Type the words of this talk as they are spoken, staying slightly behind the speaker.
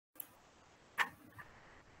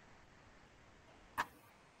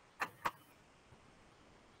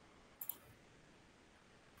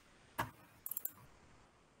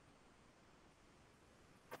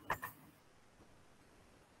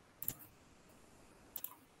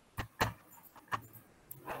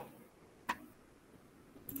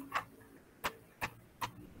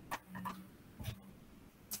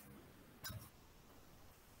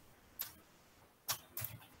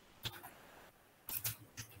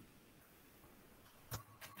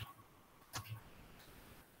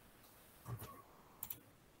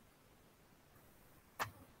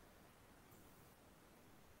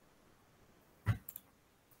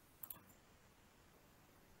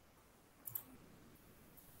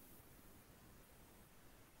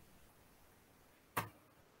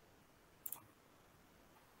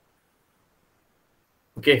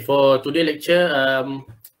Okay, for today's lecture,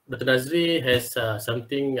 Dr. Nazri has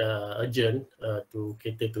something urgent to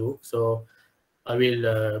cater to, so I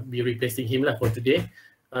will be replacing him lah for today.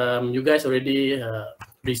 You guys already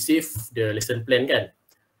received the lesson plan, kan?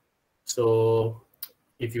 So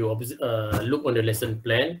if you look on the lesson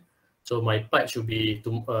plan, so my part should be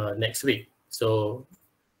next week. So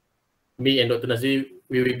me and Dr. Nazri,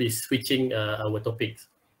 we will be switching our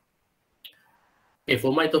topics. Okay,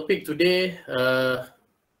 for my topic today,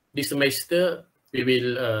 this semester, we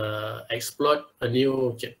will explore a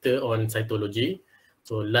new chapter on cytology.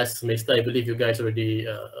 So last semester, I believe you guys already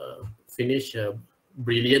finished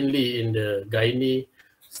brilliantly in the gynae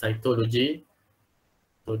cytology.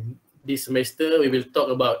 So this semester, we will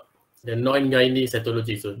talk about the non-gynae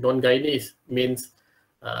cytology. So non-gynae means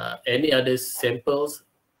any other samples,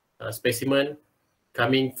 specimen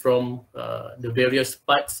coming from the various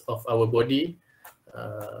parts of our body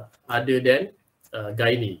other than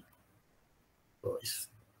gynae. So it's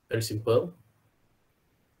very simple.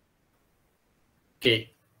 Okay,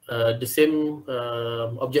 the same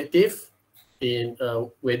objective in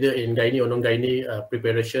whether in gynae or non-gynae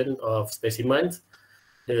preparation of specimens.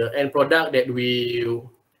 The end product that we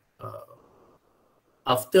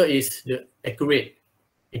after is the accurate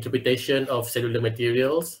interpretation of cellular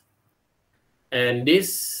materials, and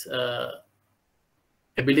this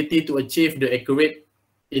ability to achieve the accurate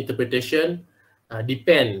interpretation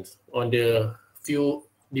depends on the few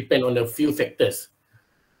factors.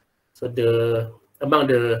 So among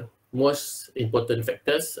the most important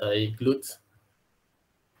factors includes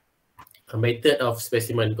a method of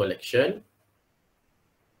specimen collection.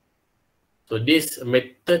 So these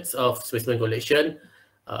methods of specimen collection,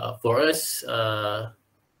 for us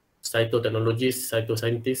cytotechnologists,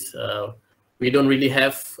 cytoscientists, we don't really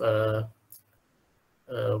have a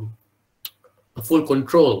full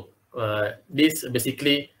control. This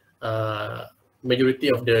basically majority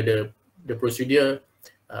of the procedure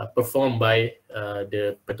performed by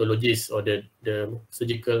the pathologists or the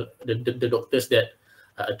surgical the doctors that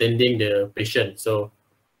are attending the patient. So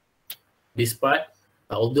this part,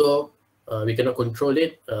 although we cannot control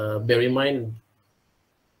it, bear in mind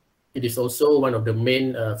it is also one of the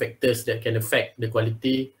main factors that can affect the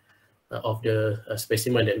quality of the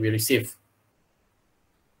specimen that we receive.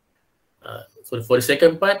 So for the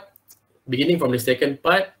second part, beginning from the second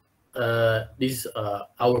part, this is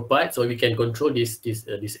our part, so we can control this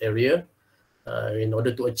area in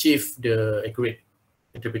order to achieve the accurate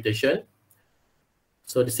interpretation.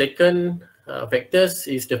 So the second factors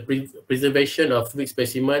is the preservation of fluid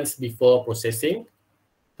specimens before processing.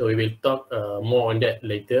 So we will talk more on that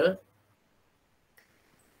later.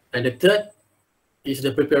 And the third is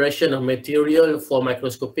the preparation of material for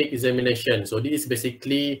microscopic examination. So this is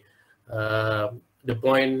basically the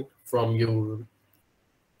point from you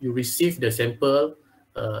receive the sample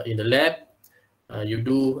in the lab, you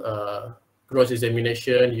do gross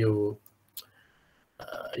examination, you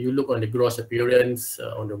look on the gross appearance,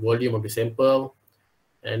 on the volume of the sample,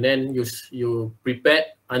 and then you prepare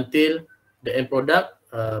until the end product,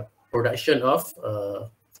 production of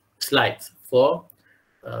slides for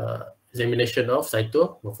examination of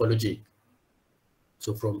cytomorphology.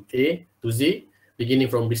 So from A to Z, beginning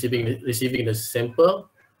from receiving the sample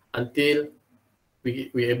until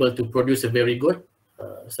we're able to produce a very good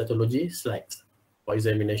cytology slides for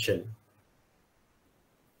examination.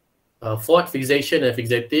 Fourth, fixation and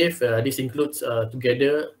fixative. This includes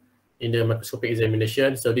together in the microscopic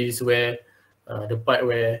examination. So this is where the part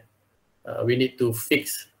where we need to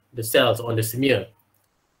fix the cells on the smear.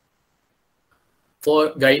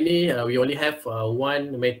 For gynae, we only have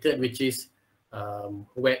one method, which is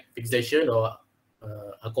wet fixation or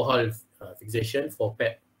alcohol fixation for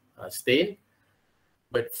PEP stain.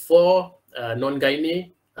 But for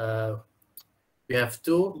non-gynae, we have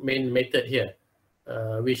two main methods here,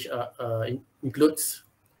 which includes,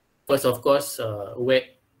 first of course,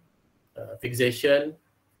 wet fixation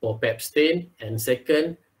for PEP stain, and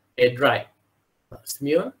second, air dry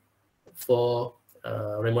smear for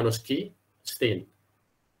Romanowski stain.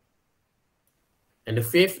 And the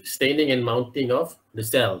fifth, staining and mounting of the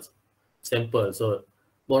cells sample. So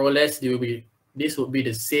more or less, this would be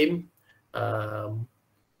the same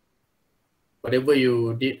whatever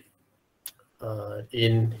you did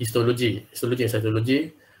in histology and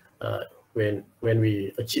cytology. When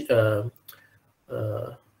we achieve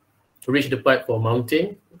reach the part for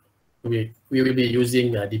mounting, we will be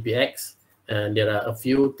using DPX, and there are a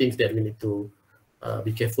few things that we need to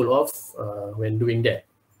be careful of when doing that.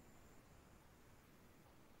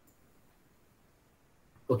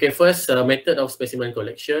 Okay, first method of specimen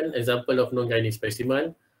collection, example of non-gynae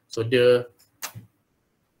specimen. So the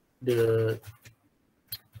the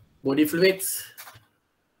body fluids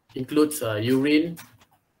includes urine,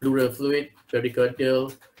 pleural fluid,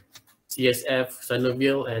 pericardial, CSF,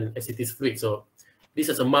 synovial, and ascites fluid. So this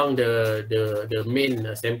is among the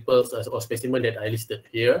main samples or specimen that I listed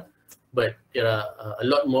here, but there are a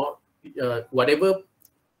lot more. Whatever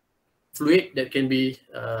fluid that can be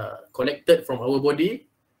collected from our body,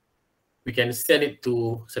 we can send it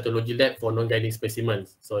to cytology lab for non-gynae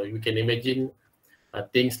specimens. So you can imagine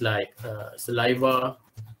things like saliva,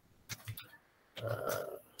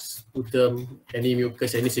 sputum, any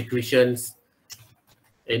mucus, any secretions,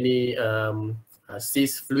 any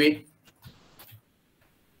cyst fluid.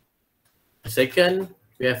 Second,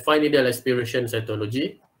 we have fine needle aspiration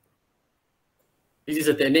cytology. This is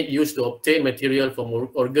a technique used to obtain material from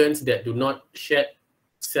organs that do not shed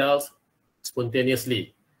cells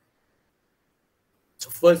spontaneously. So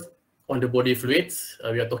first, on the body fluids,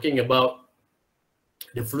 we are talking about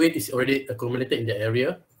the fluid is already accumulated in the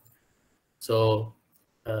area. So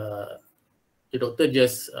the doctor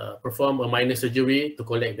just perform a minor surgery to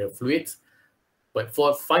collect the fluids. But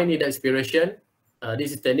for fine needle aspiration,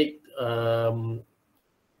 this is a technique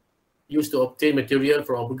used to obtain material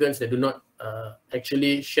from organs that do not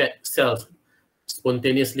actually shed cells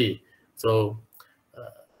spontaneously. So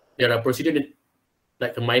there are procedures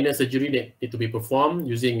like a minor surgery that need to be performed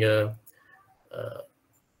using a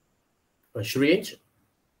syringe,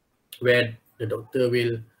 where the doctor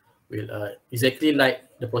will exactly like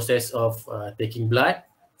the process of taking blood.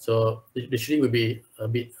 So the syringe will be a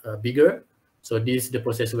bit bigger. So this is the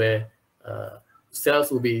process where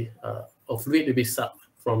cells will be, or fluid will be sucked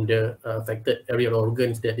from the affected area or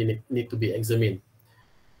organs that they need to be examined.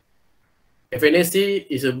 FNAC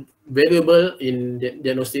is valuable in the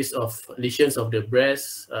diagnosis of lesions of the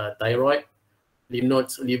breast, thyroid, lymph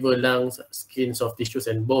nodes, liver, lungs, skin, soft tissues,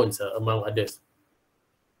 and bones, among others.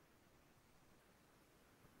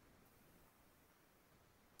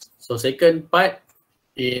 So second part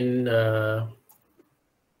in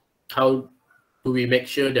how do we make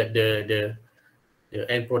sure that the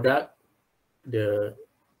end product, the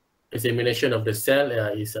examination of the cell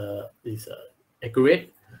is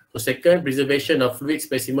accurate. So second, preservation of fluid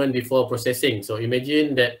specimen before processing. So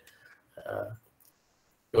imagine that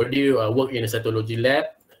you already work in a cytology lab.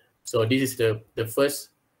 So this is the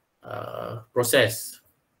first process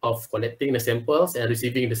of collecting the samples and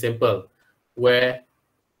receiving the sample, where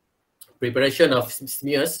preparation of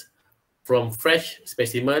smears from fresh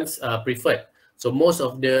specimens are preferred. So most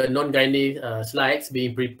of the non-gynae slides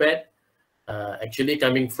being prepared actually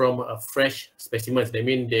coming from fresh specimens. That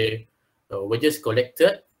means they were just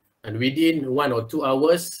collected, and within 1 or 2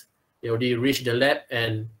 hours, they already reached the lab,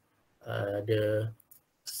 and the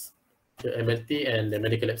MLT and the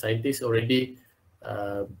medical lab scientists already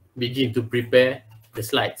begin to prepare the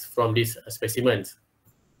slides from these specimens.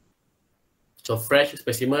 So fresh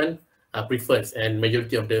specimen are preferred, and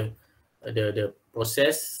majority of the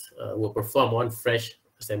process will perform on fresh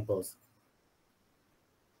samples.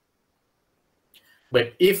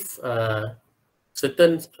 But if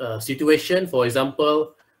certain situation, for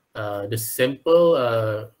example, the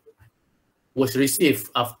sample was received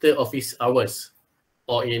after office hours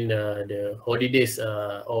or in the holidays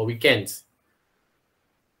or weekends,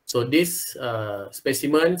 so these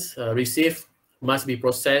specimens received must be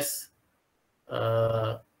processed,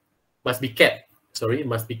 must be kept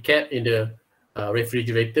in the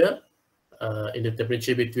refrigerator in the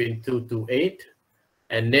temperature between 2 to 8,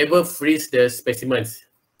 and never freeze the specimens.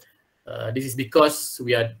 This is because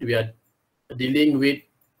we are dealing with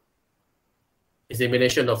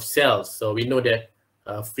examination of cells. So we know that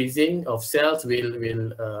freezing of cells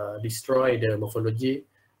will destroy the morphology,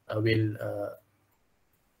 will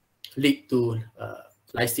lead to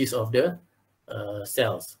lysis of the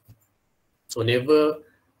cells. So never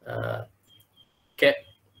kept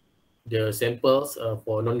the samples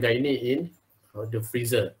for non-gynae in the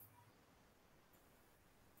freezer.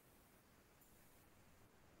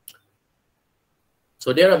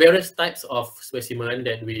 So there are various types of specimen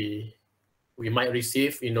that we might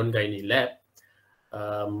receive in non-gynae lab.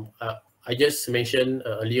 I just mentioned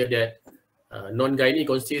earlier that non-gynae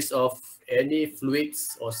consists of any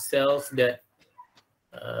fluids or cells that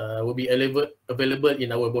will be available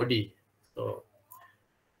in our body. So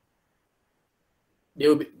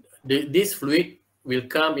this fluid will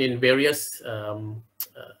come in various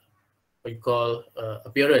what you call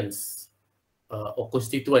appearance or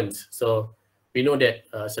constituents. So we know that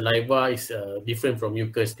saliva is different from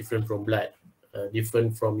mucus, different from blood,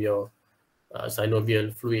 different from your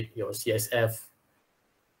synovial fluid, your CSF.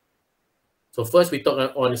 So first we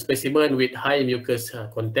talk on specimen with high mucus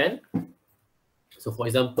content. So for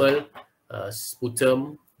example,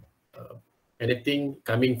 sputum, anything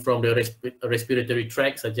coming from the respiratory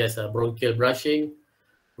tract, such as bronchial brushing,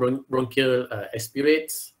 bronchial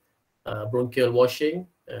aspirates, bronchial washing,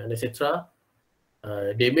 and etc.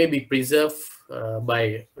 They may be preserved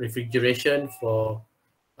by refrigeration for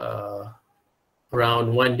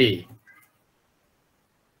around 1 day.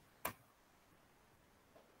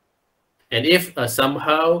 And if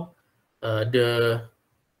somehow the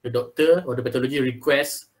doctor or the pathology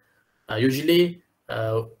requests, usually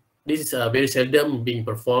this is very seldom being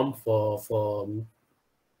performed for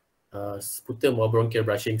sputum or bronchial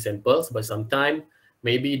brushing samples, but sometimes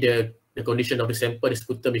maybe the condition of the sample, the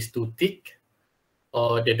sputum is too thick,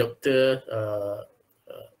 or the doctor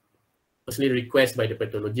personally request by the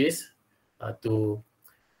pathologist to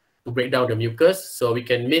break down the mucus. So we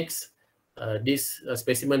can mix this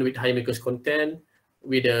specimen with high mucus content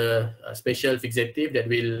with a special fixative that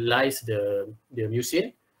will lyse the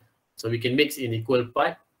mucin. So we can mix in equal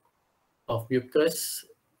part of mucus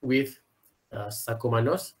with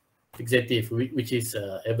sarcomannos fixative, which is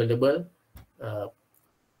available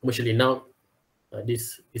commercially now.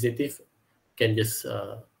 This fixative can just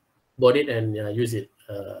bought it and use it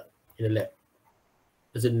in the lab.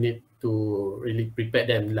 Doesn't need to really prepare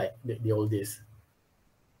them like the old days.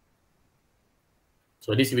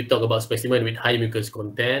 So this we talk about specimen with high mucus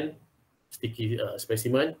content, sticky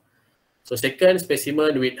specimen. So second,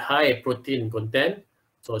 specimen with high protein content.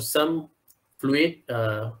 So some fluid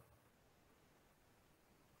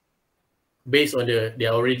based on the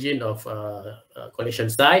origin of collection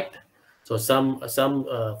site. So some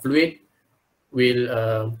fluid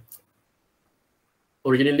will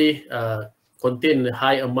originally contain a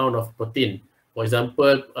high amount of protein. For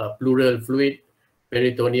example, pleural fluid,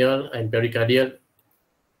 peritoneal, and pericardial.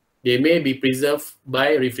 They may be preserved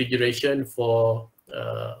by refrigeration for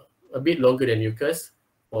a bit longer than mucus,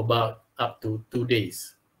 for about up to 2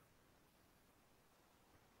 days.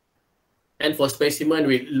 And for specimen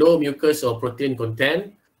with low mucus or protein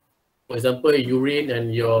content, for example, urine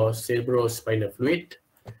and your cerebrospinal fluid,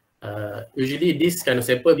 usually this kind of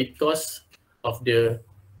sample, because of the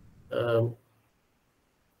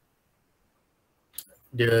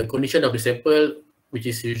condition of the sample, which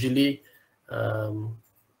is usually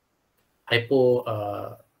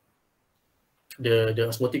the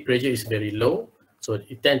osmotic pressure is very low, so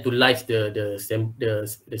it tends to lyse the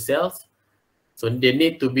cells. So they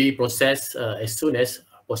need to be processed as soon as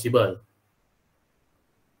possible.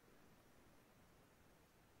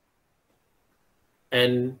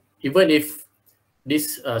 And even if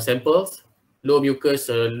these samples, low mucus,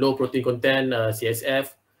 low protein content,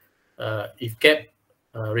 CSF, if kept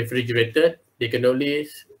refrigerated, they can only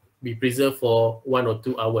be preserved for 1 or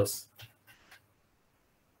 2 hours.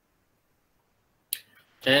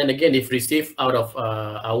 And again, if received out of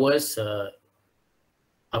hours,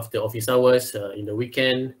 after office hours, in the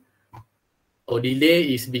weekend, or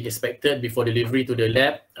delay is being expected before delivery to the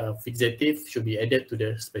lab, fixative should be added to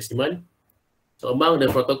the specimen. So among the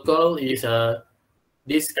protocol is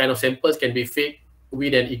this kind of samples can be fed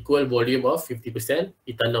with an equal volume of 50%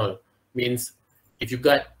 ethanol. Means if you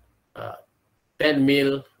got 10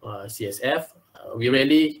 ml CSF, we're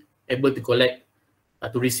rarely able to collect,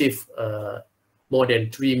 to receive more than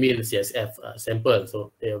 3 ml CSF sample.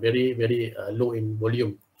 So they are very, very low in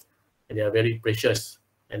volume, and they are very precious.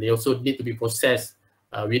 And they also need to be processed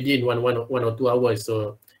within one or 2 hours.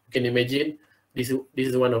 So you can imagine this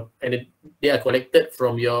is one of, and they are collected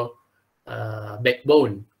from your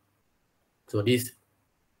backbone. So this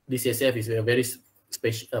CSF is a very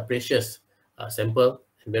precious sample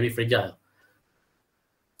and very fragile.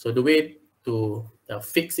 So the way to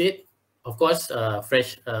fix it, of course,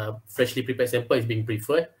 freshly prepared sample is being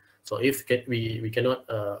preferred. So if we cannot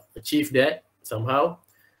achieve that somehow,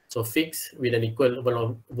 so fix with an equal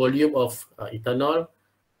volume of ethanol,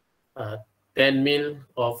 10 ml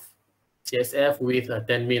of CSF with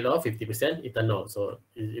 10 ml of 50% ethanol. So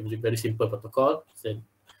it was a very simple protocol. So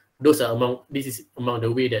this is among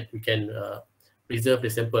the way that we can preserve the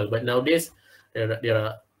sample. But nowadays there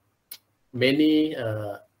are many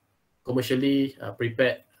commercially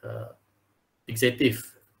prepared fixative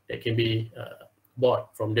that can be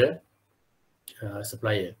bought from the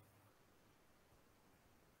supplier.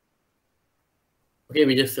 Okay,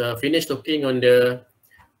 we just finished talking on the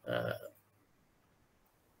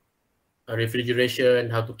refrigeration,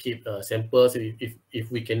 how to keep samples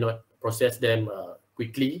if we cannot process them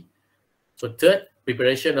quickly. So third,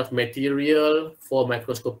 preparation of material for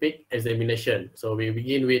microscopic examination. So we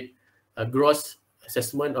begin with a gross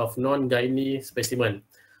assessment of non-gynae specimen.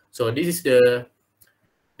 So this is the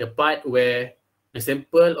part where the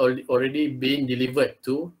sample already being delivered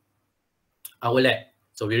to our lab.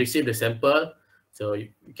 So we receive the sample. So you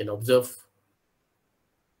can observe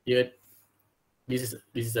here. This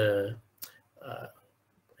is a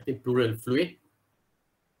I think pleural fluid.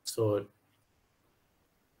 So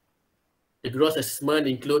the gross assessment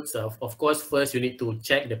includes, of course, first you need to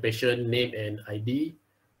check the patient name and ID,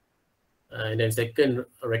 and then second,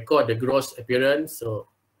 record the gross appearance. So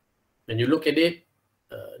when you look at it,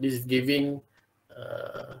 this is giving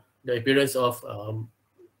the appearance of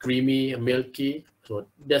creamy, milky. So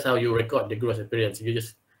that's how you record the gross appearance. You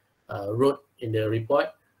just wrote in the report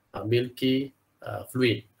milky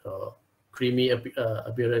fluid, or creamy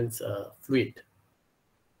appearance fluid.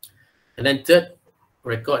 And then third,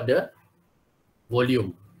 record the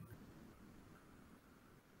volume.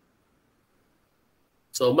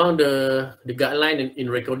 So among the guideline in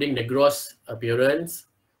recording the gross appearance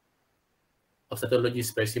of cytology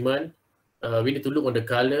specimen, we need to look on the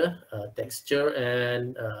color, texture,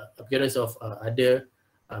 and appearance of other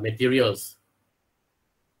materials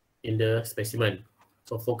in the specimen.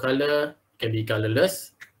 So for color, it can be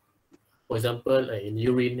colorless. For example, in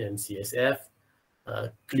urine and CSF,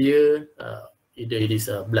 clear, either it is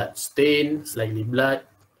blood stain, slightly blood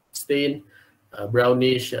stain,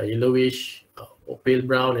 brownish, yellowish, or pale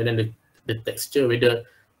brown, and then the texture, whether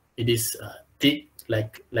it is thick,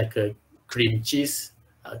 like a cream cheese,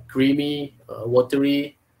 creamy,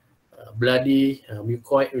 watery, bloody,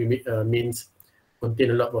 mucoid means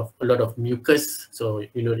contain a lot of mucus, so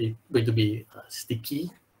you know it's going to be sticky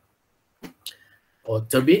or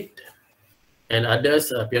turbid, and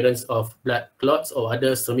others appearance of blood clots or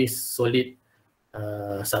other semi-solid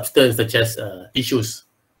substance such as tissues.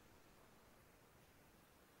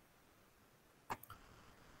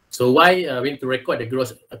 So why we need to record the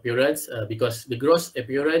gross appearance? Because the gross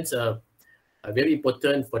appearance are very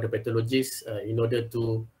important for the pathologists in order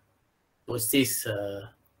to assist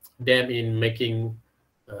them in making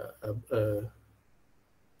a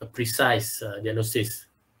precise diagnosis.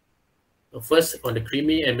 First, on the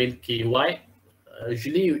creamy and milky white,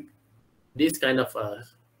 usually this kind of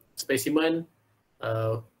specimen,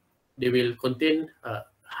 they will contain a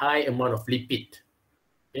high amount of lipid,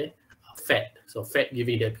 okay? Fat. So fat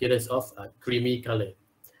giving the appearance of creamy color.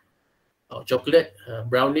 Chocolate,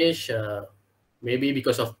 brownish, maybe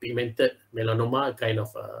because of pigmented melanoma, kind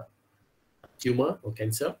of tumor or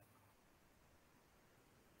cancer.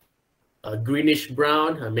 Greenish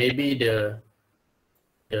brown, maybe the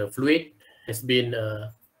fluid has been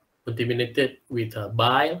contaminated with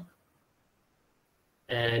bile.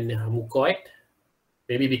 And mucoid,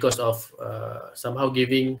 maybe because of somehow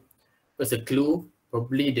giving us a clue,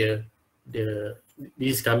 probably this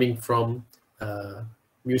is coming from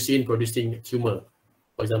mucin producing tumor.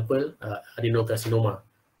 For example, adenocarcinoma,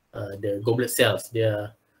 the goblet cells, they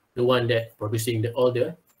are the one that producing all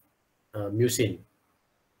the mucin.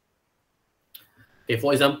 Okay,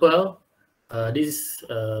 for example, this is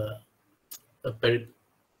 2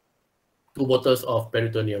 bottles of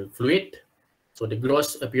peritoneal fluid. So the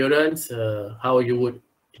gross appearance, how you would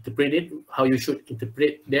interpret it, how you should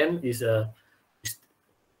interpret them is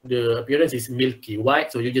the appearance is milky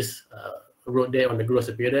white. So you just wrote there on the gross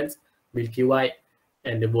appearance, milky white,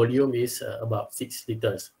 and the volume is about 6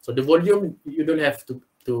 liters. So the volume, you don't have to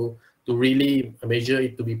really measure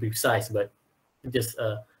it to be precise, but just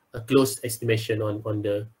a close estimation on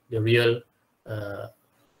the real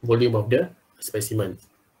volume of the specimen.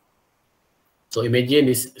 So imagine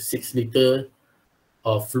this 6 liter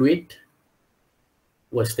of fluid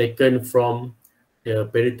was taken from the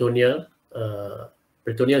peritoneal.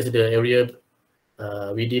 Peritoneal is the area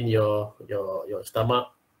within your stomach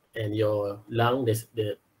and your lung. There's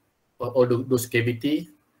all those cavities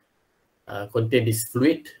contain this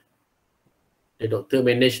fluid. The doctor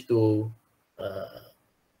managed to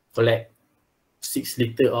collect 6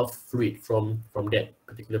 liter of fluid from that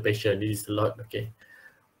particular patient. This is a lot, okay?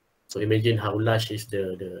 So imagine how large is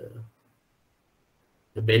the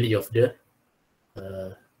belly of the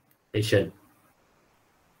patient.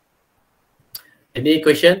 Any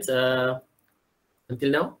questions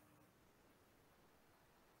until now?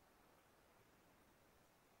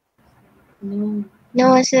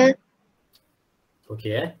 No, sir.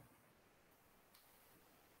 Okay.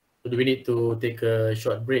 So do we need to take a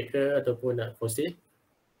short break ke ataupun nak proceed?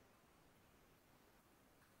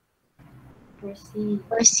 Proceed.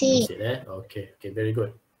 Proceed, okay, very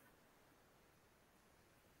good.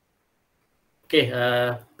 Okay,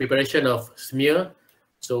 preparation of smear.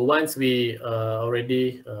 So once we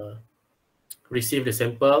already receive the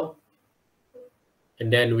sample,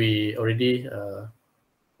 and then we already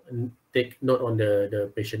take note on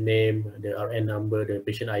the patient name, the RN number, the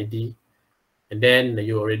patient ID, and then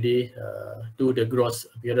you already do the gross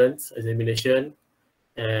appearance examination,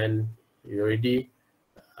 and you already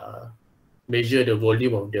measure the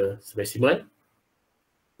volume of the specimen.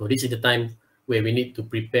 So this is the time where we need to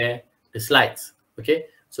prepare the slides. Okay,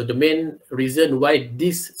 so the main reason why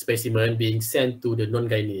this specimen being sent to the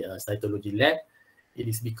non-gynae cytology lab, it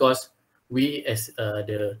is because we as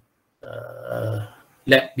the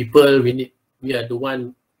lab people, we are the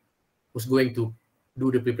one who's going to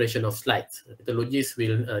do the preparation of slides. Pathologists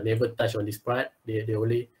will never touch on this part. They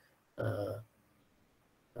only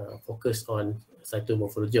focus on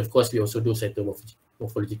cytomorphology. Of course, we also do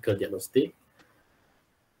cytomorphological diagnostic.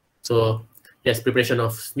 So yes, preparation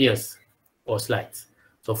of smears or slides.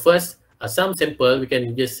 So first, some sample we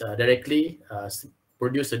can just directly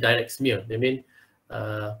produce a direct smear. I mean,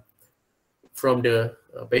 from the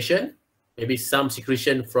patient, maybe some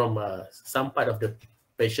secretion from some part of the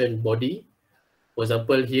patient body. For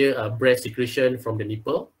example, here breast secretion from the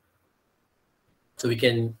nipple. So we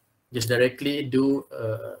can just directly do,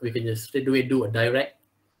 we can just straight away do a direct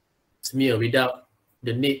smear without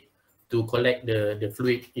the need to collect the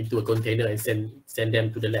fluid into a container and send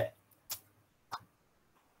them to the lab.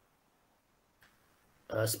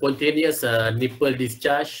 Spontaneous nipple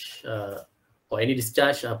discharge or any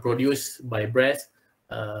discharge produced by breast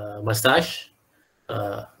massage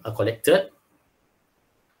are collected,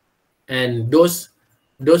 and those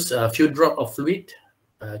few drop of fluid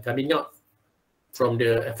coming out from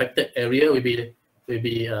the affected area will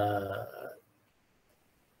be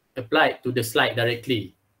applied to the slide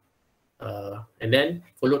directly, and then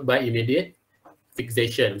followed by immediate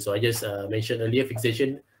fixation. So I just mentioned earlier,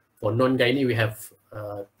 fixation for non-gynae, we have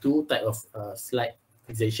two types of slide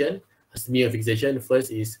fixation. Smear fixation,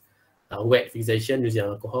 first is wet fixation using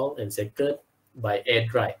alcohol, and second by air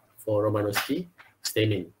dry for Romanowski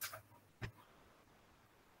staining.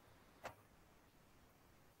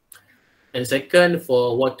 And second,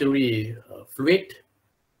 for watery fluid,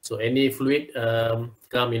 so any fluid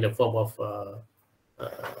come in the form of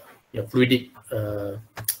fluidic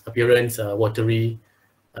appearance, watery,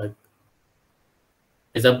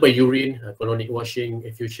 example urine, colonic washing,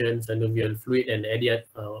 effusion, synovial fluid, and any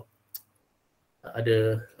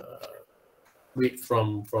other fluid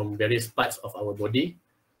from various parts of our body.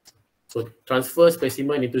 So transfer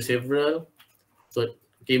specimen into several. So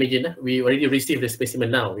okay, imagine we already received the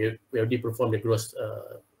specimen now. We already performed the gross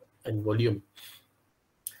and volume.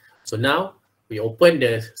 So now we open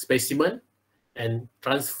the specimen and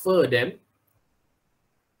transfer them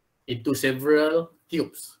into several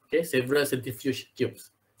tubes. Okay, several centrifuge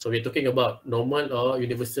tubes. So we're talking about normal or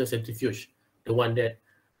universal centrifuge, the one that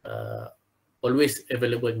always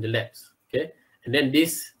available in the labs. Okay, and then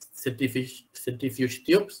these centrifuge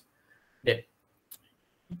tubes that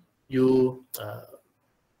you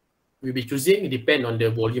will be choosing depend on the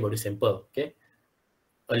volume of the sample. Okay,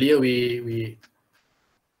 earlier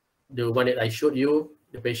the one that I showed you,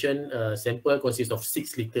 the patient sample consists of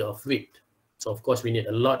 6 liters of fluid. So of course we need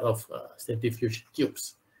a lot of centrifuge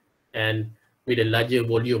tubes, and with a larger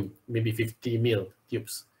volume, maybe 50 ml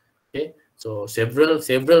tubes. Okay, so several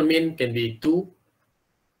mean can be 2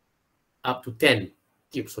 up to 10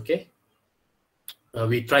 tubes. Okay,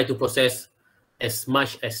 we try to process as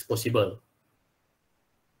much as possible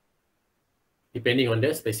depending on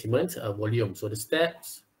the specimen's volume. So the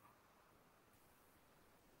steps,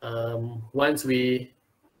 once the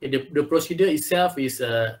procedure itself is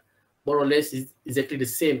more or less exactly the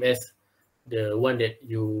same as the one that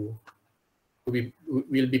you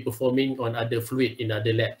will be performing on other fluid in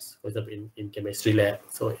other labs, for example in chemistry lab.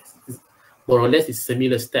 So it's more or less it's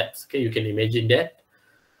similar steps. Okay, you can imagine that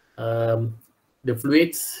the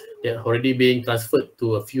fluids that are already being transferred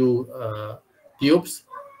to a few tubes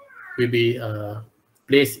will be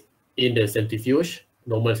placed in the centrifuge,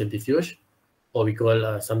 normal centrifuge, or we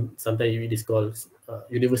call sometimes it is called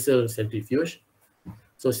universal centrifuge.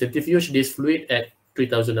 So centrifuge this fluid at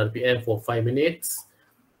 3000 RPM for 5 minutes,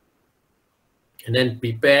 and then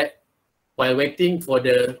prepare while waiting for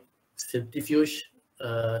the centrifugation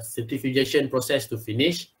process to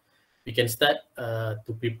finish. We can start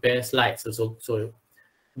to prepare slides. So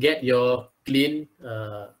get your clean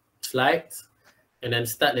slides and then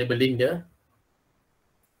start labeling the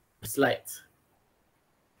slides.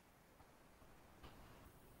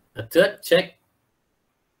 Third, check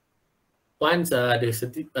once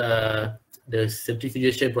the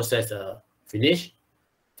centrifugation process finished,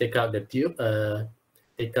 take out the tube,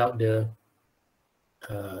 take out the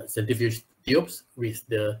centrifuge tubes with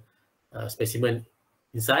the specimen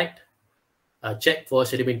inside. Check for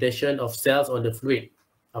sedimentation of cells on the fluid.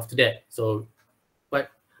 after that. So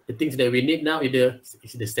what the things that we need now is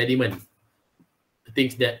the sediment, the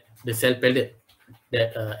things that the cell pellet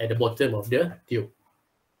that at the bottom of the tube.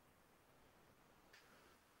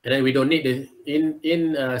 And then we don't need the in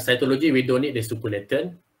cytology, we don't need the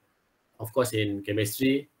supernatant. Of course, in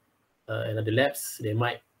chemistry and other labs, they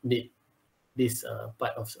might need this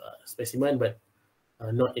part of specimen, but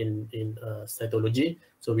not in cytology.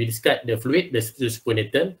 So we discard the fluid, the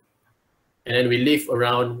supernatant, and then we leave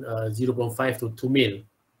around 0.5 to 2 mil.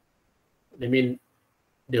 I mean,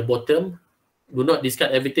 the bottom, do not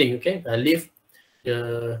discard everything, okay? Leave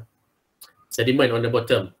the sediment on the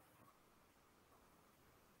bottom.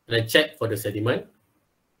 And then check for the sediment.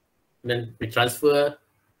 And then we transfer.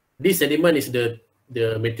 This sediment is the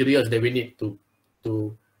materials that we need to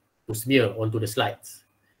smear onto the slides.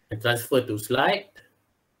 And transfer to slide.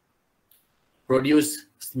 Produce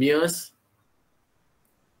smears.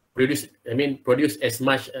 Produce as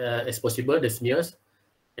much as possible the smears.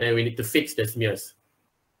 And then we need to fix the smears.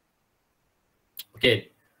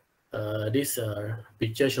 Okay, this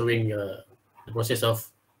picture showing the process of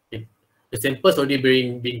the samples already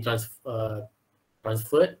being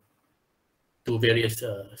transferred to various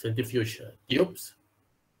centrifuge tubes.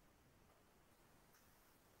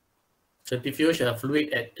 Centrifuge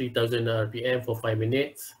fluid at 3000 RPM for 5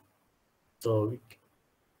 minutes. So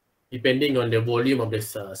depending on the volume of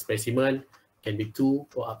this specimen, can be 2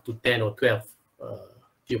 or up to 10 or 12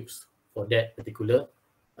 tubes for that particular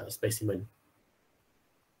specimen.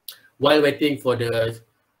 While waiting for the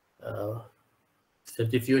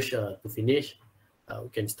centrifuge to finish, we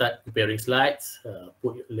can start preparing slides,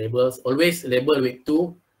 put labels. Always label with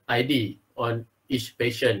 2 ID on each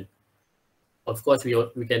patient. Of course,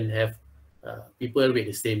 we can have people with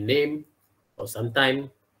the same name, or sometimes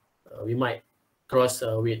we might cross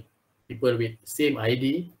with people with same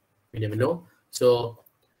ID. We never know. So,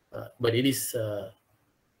 but it is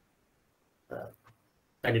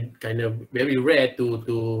kind of very rare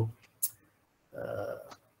to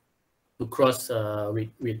cross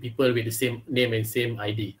with people with the same name and same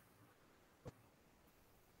ID.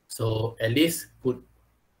 So at least put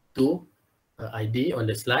 2 ID on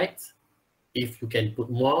the slides. If you can put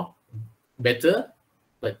more, better,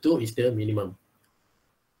 but 2 is the minimum.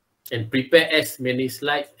 And prepare as many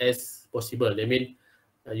slides as possible. I mean,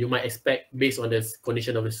 you might expect, based on the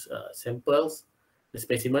condition of the samples, the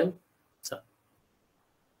specimen, so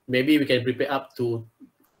maybe we can prepare up to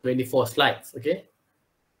 24 slides, okay,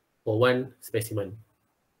 for one specimen.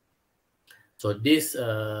 So this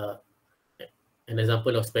an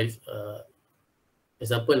example of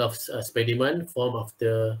specimen formed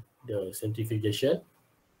after the centrifugation.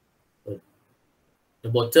 The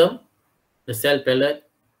bottom, the cell pellet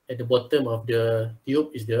at the bottom of the tube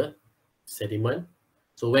is the sediment.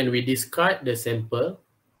 So when we discard the sample,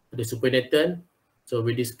 the supernatant, so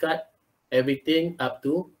we discard everything up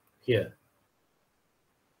to here.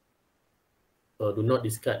 So do not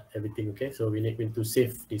discard everything, okay? So we need to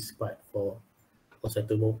save this part for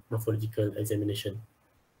cytomorphological examination.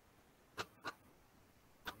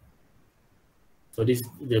 So this is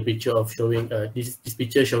the picture of showing this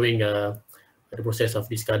picture showing the process of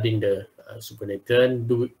discarding the supernatant.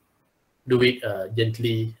 Do it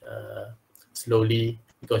gently, slowly,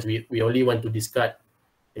 because we only want to discard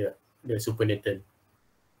the supernatant.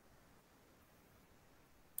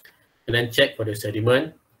 And then check for the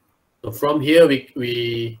sediment. So from here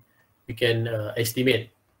we can estimate.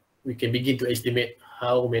 We can begin to estimate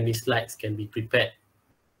how many slides can be prepared.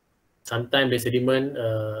 Sometimes the sediment,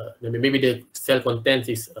 maybe the cell contents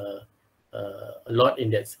is a lot in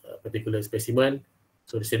that particular specimen.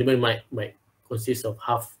 So the sediment might consist of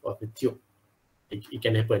half of the tube. It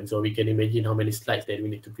can happen. So we can imagine how many slides that we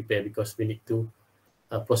need to prepare, because we need to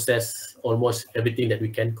process almost everything that we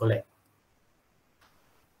can collect.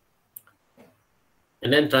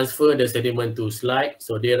 And then transfer the sediment to slide.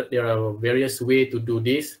 So there are various ways to do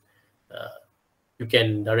this. You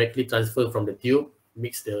can directly transfer from the tube,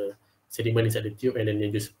 mix the sediment inside the tube, and then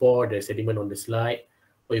you just pour the sediment on the slide.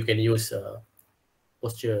 Or you can use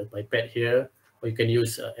posture pipette here, or you can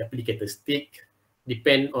use applicator stick.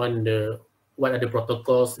 Depend on what are the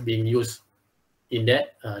protocols being used in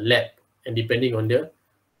that lab, and depending on the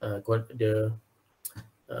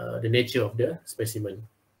nature of the specimen.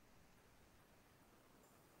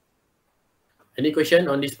 Any question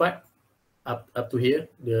on this part? Up to here,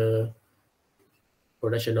 the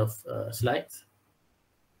production of slides.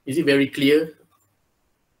 Is it very clear?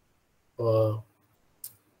 Or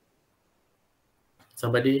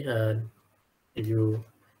somebody, if you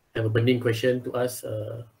have a burning question to ask,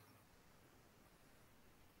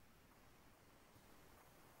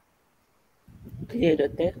 Clear,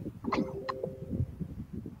 Doctor.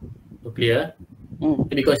 So clear?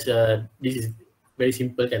 Because this is very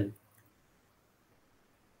simple kan.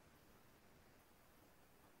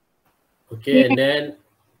 Okay, and then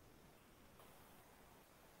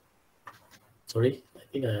sorry, I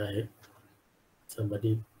think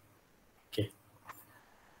somebody. Okay,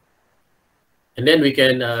 and then we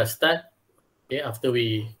can start. Okay, after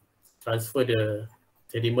we transfer the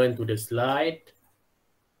sediment to the slide,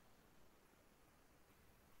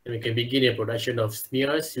 and we can begin the production of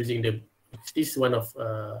smears using this is one of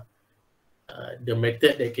the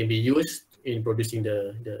method that can be used in producing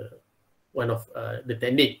the one of the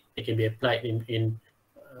technique that can be applied in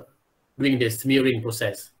doing the smearing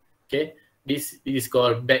process. Okay, this is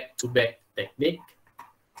called back-to-back technique.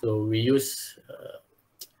 So we use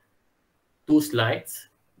 2 slides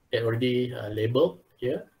that already labeled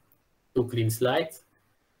here, 2 clean slides.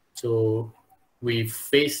 So we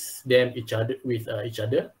face them each other with each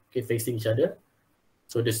other, okay, facing each other.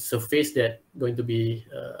 So the surface that going to be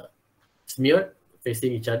smeared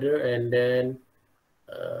facing each other, and then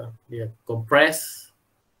compress.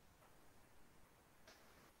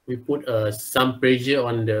 We put some pressure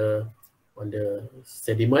on the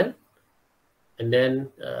sediment, and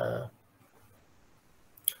then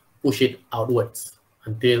push it outwards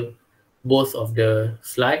until both of the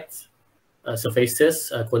slides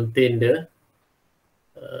surfaces contain the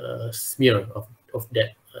smear of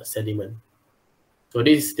that sediment. So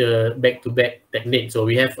this is the back-to-back technique. So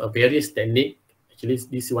we have a various technique. Actually,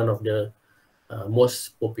 this is one of the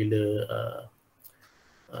most popular,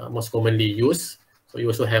 most commonly used. So you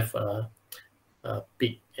also have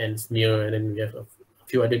pick and smear, and then we have a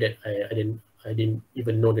few other that I didn't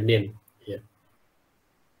even know the name here.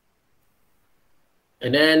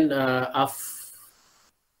 And then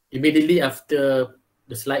immediately after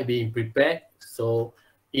the slide being prepared, so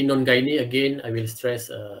in non-gynae, again, I will stress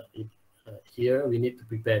here, we need to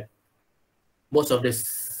prepare most of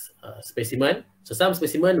this specimen. So some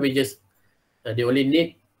specimen, we just, they only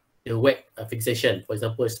need the wet fixation, for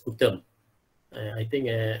example, sputum. I think,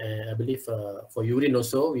 I believe for urine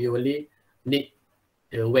also, we only need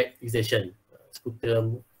the wet fixation,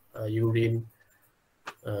 sputum, urine,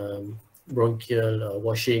 bronchial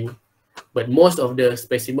washing. But most of the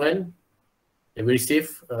specimen, they will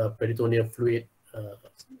receive peritoneal fluid,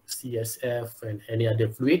 CSF, and any other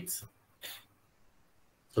fluids.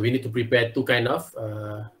 So we need to prepare 2 kind of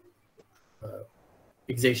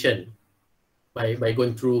fixation by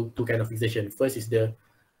going through 2 kind of fixation. First is the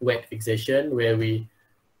wet fixation, where we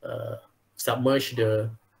submerge the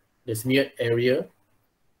smeared area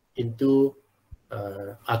into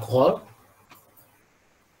alcohol,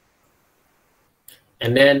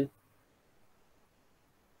 and then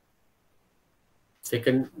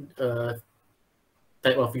second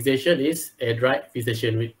type of fixation is air dry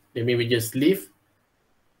fixation. That means we just leave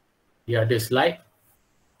the other slide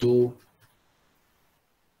to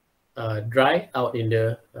dry out in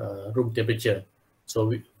the room temperature.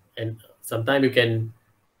 So and sometimes you can,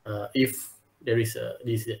 if there is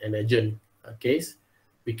an urgent case,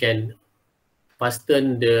 we can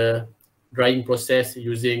fasten the drying process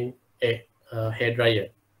using a hair dryer,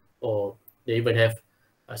 or they even have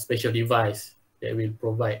a special device that will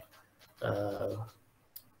provide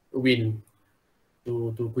wind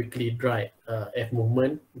to quickly dry F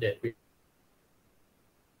movement that we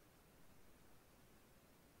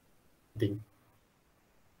think.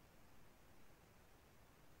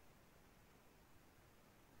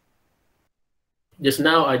 Just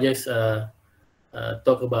now, I just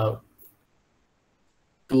talk about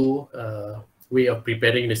 2 way of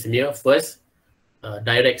preparing the smear. First,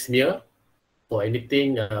 direct smear for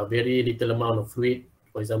anything very little amount of fluid,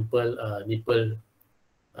 for example, nipple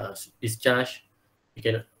discharge. You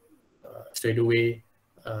can straight away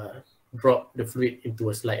drop the fluid into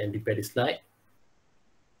a slide and prepare the slide.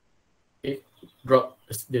 Okay, drop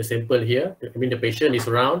the sample here. I mean, the patient is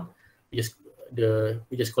around. We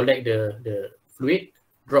just collect the fluid,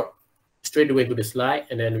 drop straight away to the slide,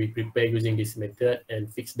 and then we prepare using this method and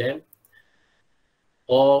fix them.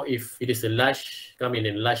 Or if it is a large, come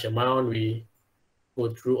in large amount, we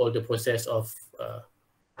go through all the process of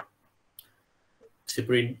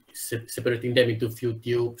separating them into few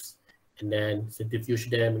tubes, and then centrifuge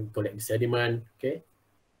them and collect the sediment. Okay.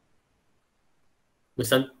 But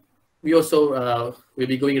we also will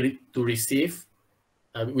be going to receive.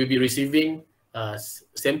 We'll be receiving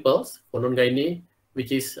samples for non-gynae,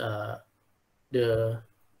 which is the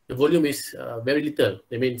volume is very little.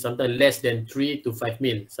 I mean, sometimes less than 3 to 5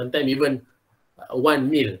 mil, sometimes even 1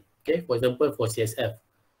 mil. Okay, for example, for CSF.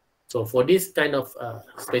 So for this kind of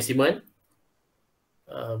specimen,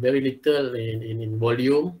 very little in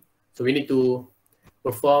volume. So we need to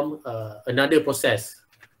perform another process.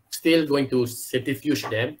 Still going to centrifuge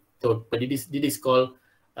them. So but this is called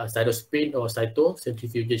cytospin or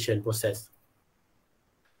cytocentrifugation process.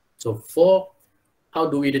 So for how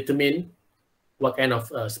do we determine what kind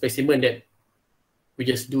of specimen that we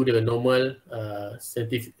just do the normal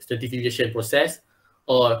centrifugation process,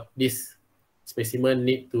 or this specimen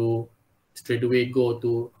need to straight away go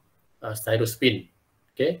to cytospin?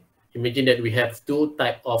 Okay, imagine that we have two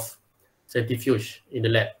type of centrifuge in the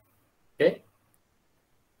lab. Okay,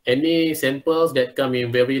 any samples that come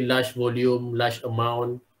in very large volume, large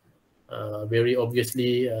amount, very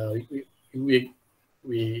obviously we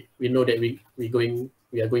know that we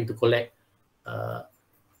are going to collect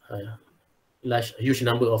huge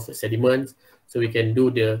number of sediments, so we can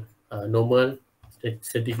do the normal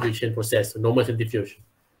centrifugation process, normal centrifuge.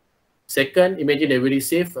 Second, imagine that we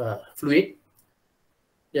receive fluid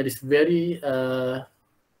that is very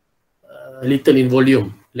little in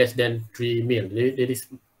volume, less than 3 ml. There is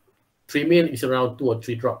 3 ml is around 2 or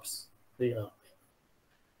 3 drops.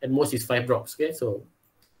 At most is 5 drops. Okay, so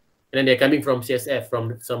and then they're coming from CSF,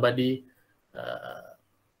 from somebody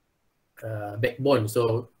backbone.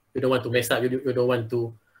 So you don't want to mess up. You don't want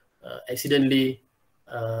to accidentally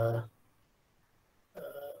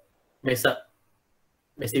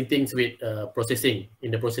messing things with processing.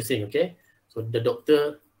 Okay, so the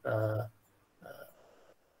doctor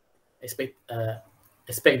expect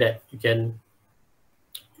that you can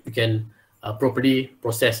properly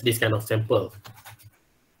process this kind of sample.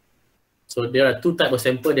 So there are two types of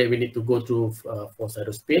sample that we need to go through for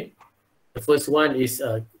cytospin. The first one is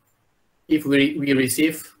if we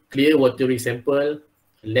receive clear watery sample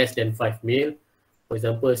less than 5 ml, for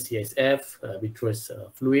example, CSF, vitreous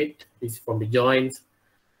fluid is from the joints,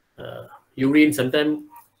 urine. Sometimes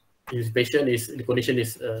this patient the condition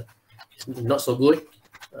is not so good.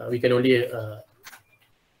 We can only the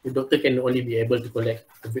doctor can only be able to collect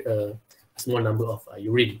a small number of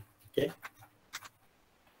urine. Okay.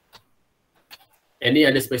 Any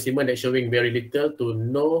other specimen that showing very little to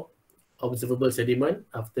no observable sediment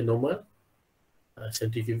after normal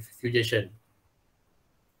centrifugation.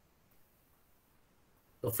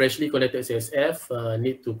 So freshly collected CSF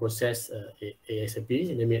need to process ASAP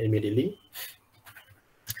immediately.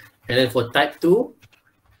 And then for type 2,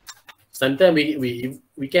 sometimes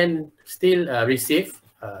we can still receive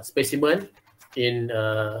specimen in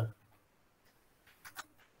a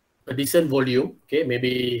decent volume. Okay,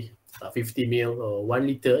 maybe 50 ml or 1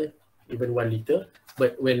 liter, even 1 liter.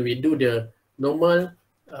 But when we do the normal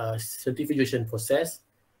centrifugation process,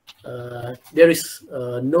 there is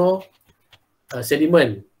no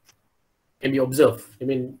sediment can be observed. I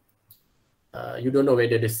mean, you don't know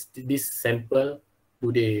whether this sample,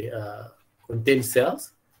 do they contain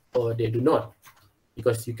cells or they do not,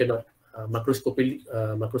 because you cannot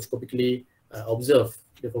macroscopically observe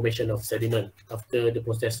the formation of sediment after the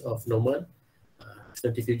process of normal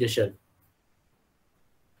centrifugation.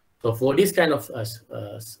 So for this kind of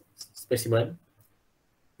specimen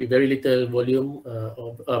with very little volume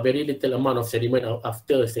or very little amount of sediment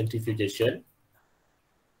after centrifugation,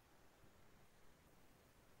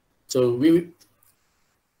 so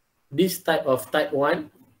this type of type 1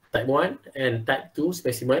 and type 2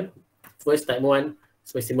 specimen. First, type 1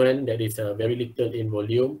 specimen that is very little in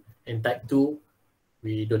volume, and type 2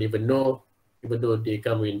 we don't even know, even though they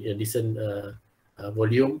come in a decent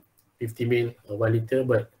volume, 50 ml or 1 liter,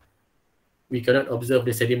 but we cannot observe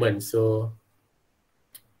the sediment. So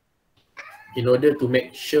in order to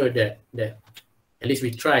make sure that at least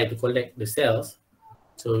we try to collect the cells,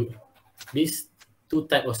 so these two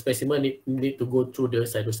types of specimen need to go through the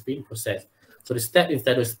cytospin process. So the step in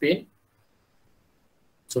cytospin,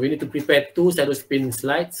 so we need to prepare 2 cytospin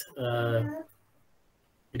slides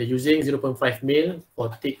using 0.5 ml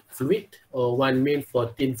for thick fluid or 1 ml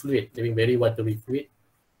for thin fluid, meaning very watery fluid,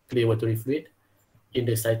 clear watery fluid in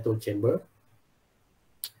the cyto chamber.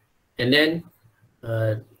 And then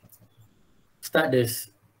start this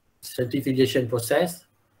centrifugation process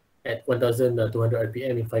at 1200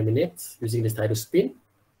 RPM in 5 minutes using the cytospin.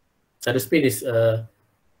 Cytospin is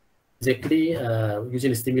exactly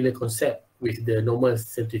using the similar concept with the normal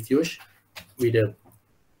centrifuge with a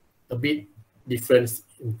bit difference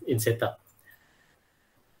in setup.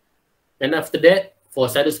 And after that, for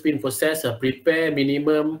cytospin process, prepare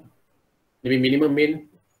minimum. Maybe minimum mean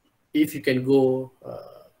if you can go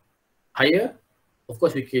higher, of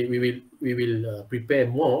course we will prepare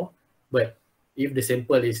more. But if the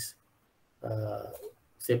sample is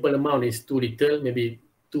sample amount is too little, maybe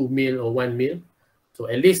 2 ml or 1 ml, so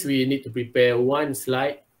at least we need to prepare 1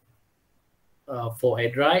 slide for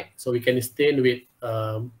hydride. So we can stain with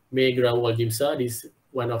May ground wall gimsa. This is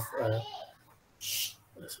one of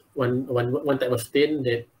one type of stain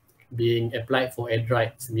that being applied for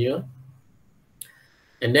hydride smear.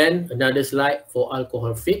 And then another slide for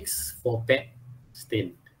alcohol fix for PET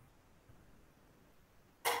stain.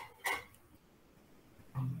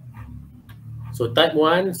 So type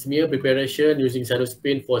 1 smear preparation using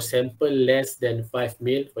cytospin for sample less than 5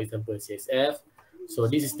 ml, for example CSF. So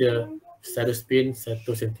this is the cytospin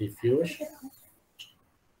cytocentrifuge.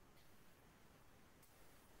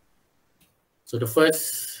 So the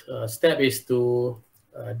first step is to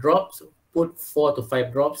put 4 to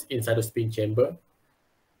 5 drops in cytospin chamber.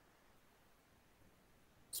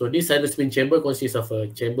 So this cytospin chamber consists of a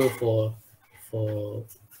chamber for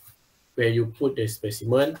where you put the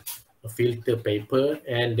specimen, a filter paper,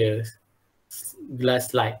 and the glass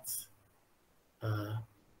slides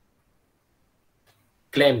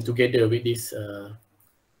clamped together with this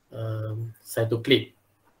cytoclip.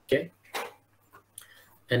 Okay,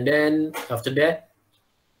 and then after that,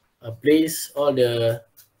 place all the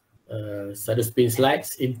cytospin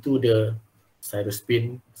slides into the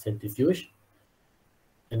cytospin centrifuge,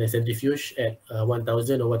 and the centrifuge at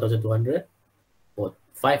 1000 or 1200 for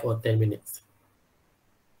 5 or 10 minutes.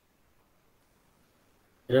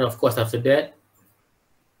 And then of course after that,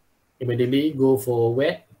 immediately go for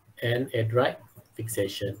wet and air dry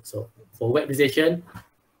fixation. So for wet fixation,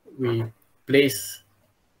 we place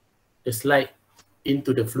the slide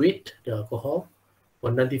into the fluid, the alcohol,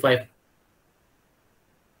 195.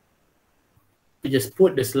 We just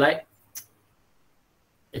put the slide.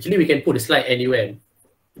 Actually, we can put the slide anywhere.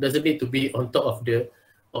 It doesn't need to be on top of the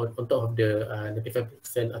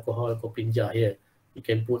 95% alcohol coupling jar here. You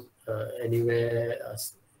can put anywhere,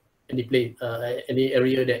 any place, any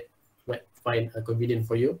area that you might find convenient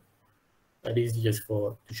for you. This is just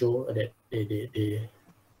to show that they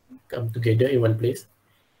come together in one place.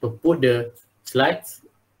 So put the slides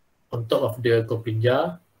on top of the coupling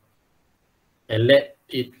jar and let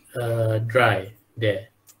it dry there.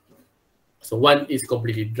 So one is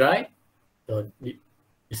completely dry. So the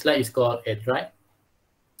slide is called air dry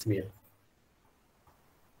smear.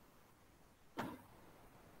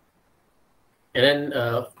 And then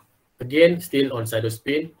again, still on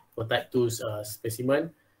cytospin for type 2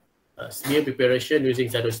 specimen, smear preparation using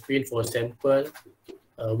cytospin for sample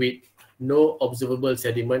with no observable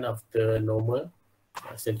sediment after normal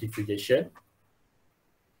centrifugation.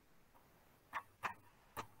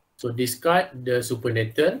 So discard the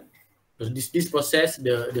supernatant. So this process,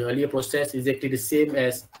 the earlier process, is exactly the same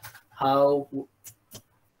as how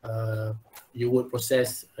you would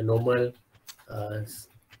process a normal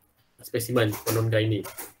specimen for non-gynae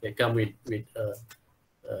that come with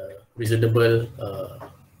reasonable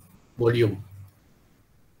volume,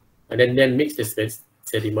 and then mix the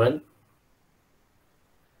sediment.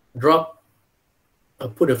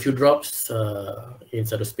 Put a few drops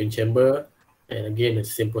inside the spin chamber, and again the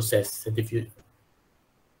same process, centrifuge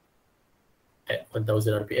at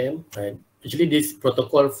 1000 RPM. And actually this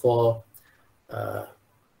protocol for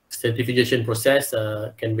centrifugation process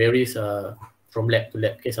can vary from lab to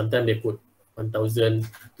lab. Okay, sometimes they put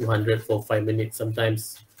 1200 for 5 minutes,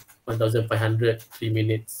 sometimes 1500 3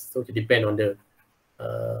 minutes. So it depends on the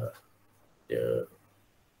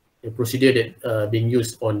procedure that being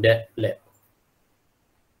used on that lab.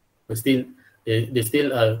 But still, they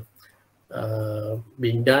still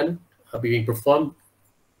being done, being performed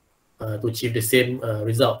to achieve the same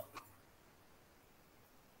result.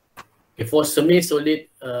 Okay, for semi-solid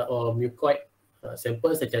or mucoid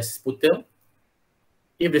samples such as sputum,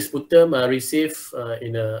 if the sputum received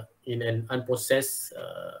in an unprocessed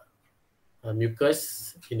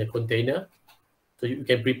mucus in a container, so you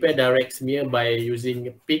can prepare direct smear by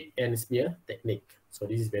using pick and smear technique. So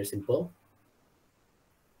this is very simple.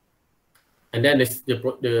 And then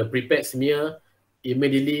the prepared smear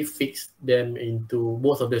immediately fix them into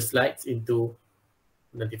both of the slides into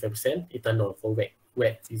 95% ethanol for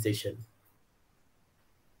wet fixation.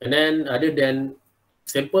 And then other than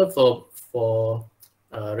sample for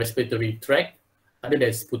respiratory tract, other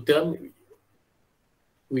than sputum,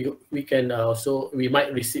 we can we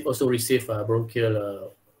might receive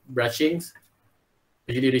bronchial brushings.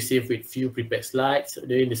 Usually receive with few prepared slides.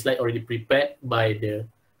 Then the slide already prepared by the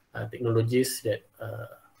technologists that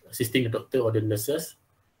assisting the doctor or the nurses,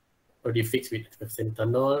 already fixed with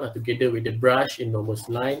ethanol together with the brush in normal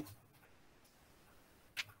line.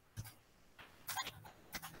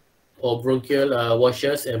 Or bronchial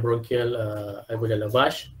washers and bronchial alveolar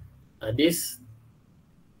lavage. These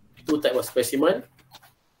two types of specimen,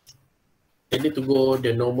 they need to go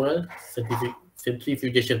the normal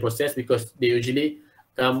centrifugation process because they usually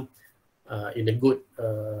come in a good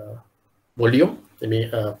volume. I mean,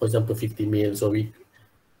 for example, 50 ml. So we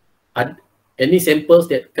add any samples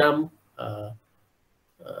that come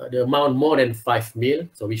the amount more than 5 ml.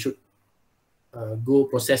 So we should go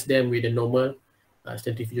process them with the normal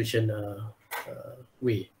centrifugation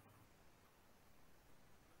way.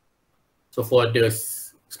 So for the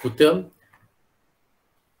sputum,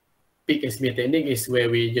 pick and smear technique is where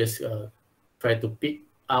we just try to pick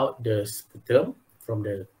out the sputum from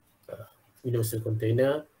the universal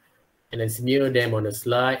container and then smear them on a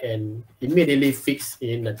slide and immediately fix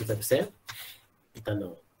in 95%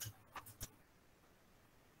 ethanol.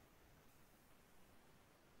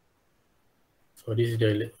 So this is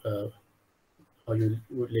the how you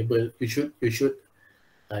would label. You should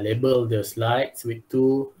label the slides with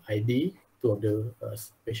two of the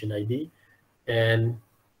patient ID, and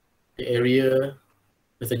the area,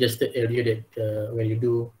 the suggested area that when you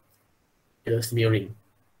do the smearing.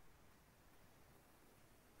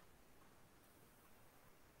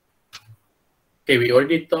 Okay, we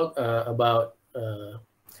already talked about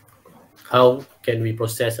how can we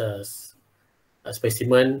process a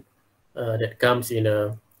specimen that comes in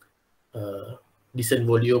a decent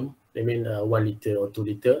volume. I mean 1 liter or 2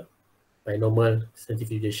 liter by normal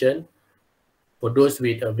centrifugation. For those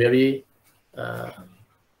with a very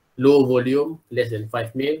low volume, less than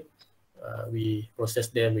 5 ml, we process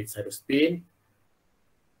them with cytospin.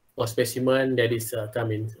 For specimen that is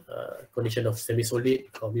come in condition of semi-solid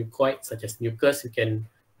or mucoid, such as mucus, you can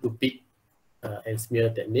do pick and smear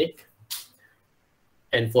technique.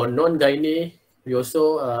 And for non-gynae, we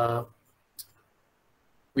also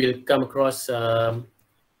will come across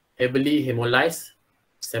heavily hemolyzed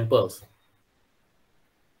samples.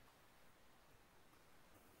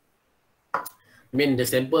 I mean, the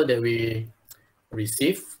sample that we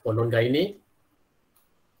receive for non-gynae,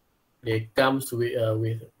 they comes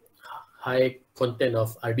with high content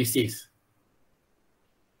of RBCs.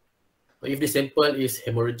 If the sample is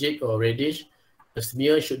hemorrhagic or reddish, the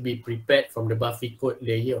smear should be prepared from the buffy coat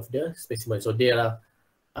layer of the specimen. So there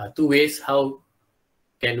are two ways how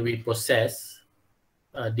can we process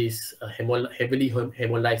these heavily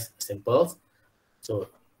hemolyzed samples. So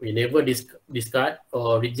we never discard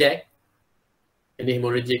or reject any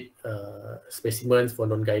hemorrhagic specimens for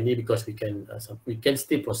non-gynae because we can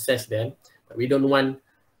still process them, but we don't want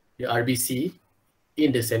the RBC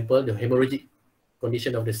in the sample, the hemorrhagic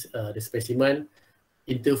condition of the specimen,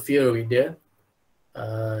 interfere with the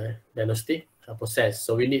diagnostic process.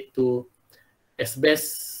 So we need to, as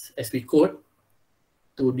best as we could,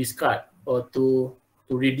 to discard or to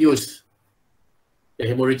reduce the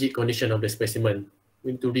hemorrhagic condition of the specimen.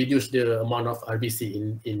 We need to reduce the amount of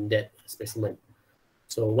RBC in that specimen.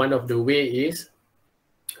 So one of the way is,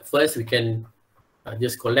 first we can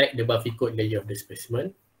just collect the buffy coat layer of the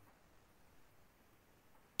specimen.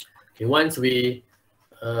 Okay, once we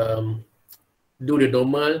do the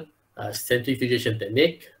normal centrifugation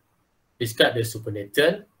technique, discard the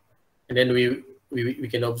supernatant, and then we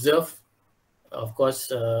can observe, of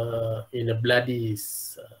course, in a bloody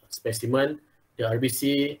specimen, the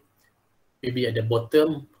RBC will be at the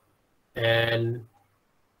bottom, and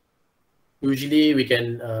usually we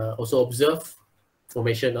can also observe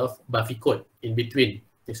formation of buffy coat in between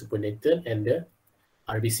the supernatant and the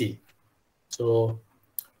RBC. So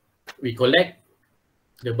we collect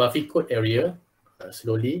the buffy coat area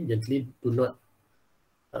slowly, gently. Do not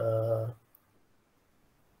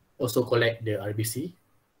also collect the RBC.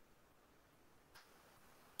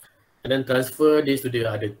 And then transfer this to the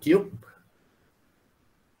other tube.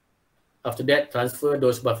 After that, transfer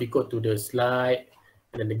those buffy coat to the slide,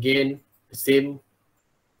 and then again the same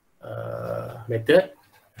method.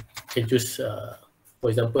 You can choose, for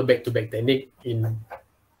example, back-to-back technique in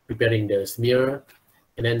preparing the smear,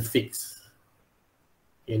 and then fix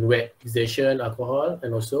in wet fixation, alcohol,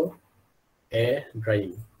 and also air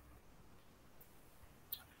drying.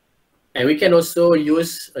 And we can also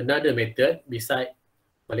use another method beside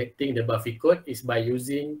collecting the buffy coat is by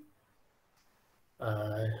using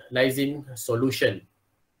lysing solution.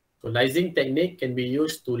 So lysing technique can be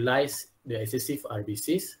used to lyse the excessive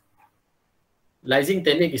RBCs. Lysing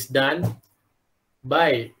technique is done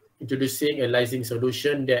by introducing a lysing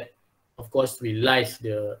solution that, of course, will lyse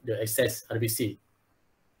the excess RBC.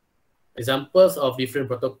 Examples of different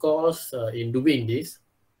protocols in doing this.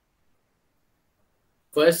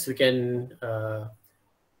 First, we can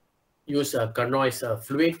use a carnoise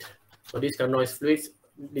fluid. So these carnoise fluids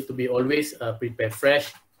need to be always prepared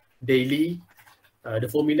fresh, daily. The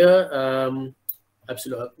formula,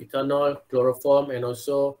 absolute ethanol, chloroform, and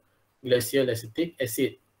also glacial acetic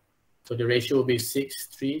acid. So the ratio will be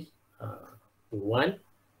 6:3 to 1.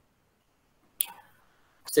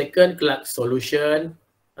 Second Clark solution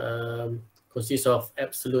consists of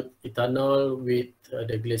absolute ethanol with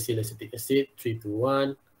the glacial acetic acid 3 to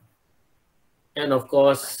 1. And of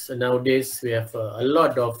course, nowadays we have a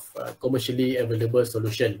lot of commercially available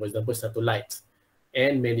solutions, for example, cytology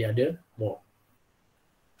and many other more.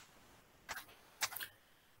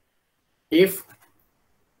 If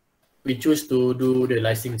we choose to do the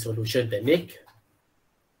lysing solution technique,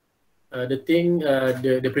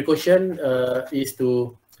 the precaution is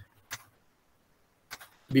to,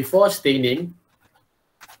 before staining,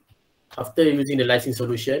 after using the lysing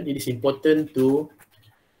solution, it is important to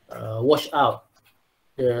wash out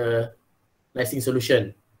the lysing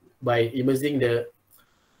solution by immersing the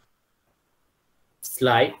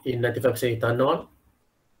slide in 95% ethanol,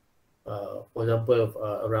 for example,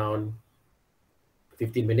 around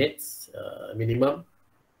 15 minutes minimum,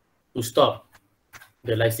 to stop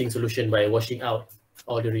the lysing solution by washing out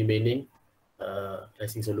all the remaining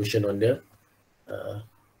lysing solution on the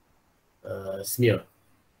smear.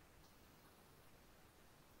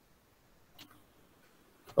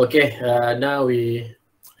 Okay, now I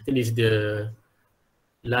think this is the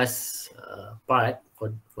last part for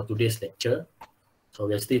today's lecture. So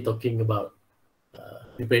we are still talking about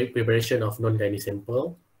preparation of non-gynae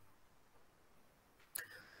sample.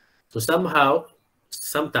 So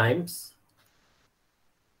sometimes,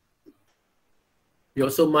 we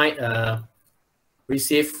also might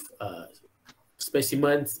receive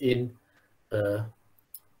specimens in a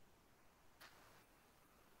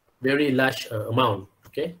very large amount,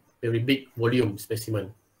 okay? Very big volume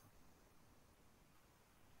specimen.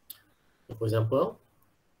 So for example,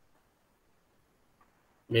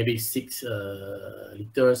 maybe 6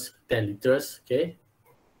 liters, 10 liters, okay?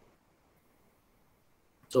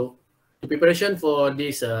 So the preparation for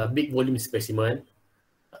this big volume specimen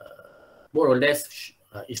more or less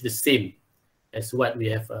is the same as what we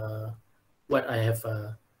have, what I have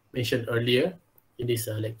mentioned earlier in this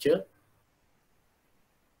lecture,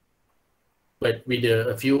 but with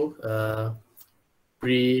a few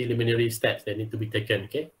preliminary steps that need to be taken.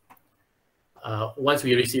 Okay. Once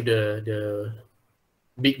we receive the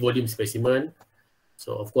big volume specimen,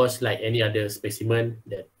 so of course, like any other specimen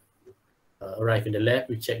that arrive in the lab,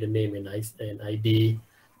 we check the name and ID,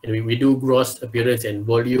 and we do gross appearance and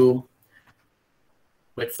volume.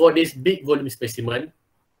 But for this big volume specimen,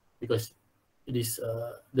 because it is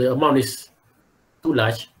the amount is too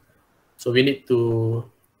large, so we need to,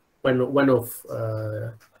 one of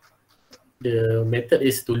the method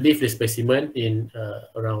is to leave the specimen in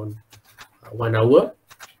around 1 hour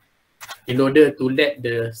in order to let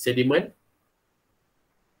the sediment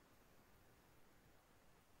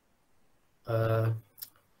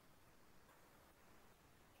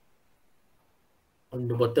on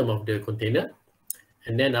the bottom of the container,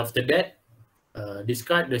 and then after that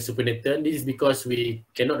discard the supernatant. This is because we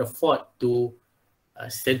cannot afford to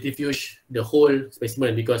centrifuge the whole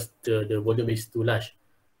specimen because the volume is too large.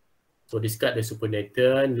 So discard the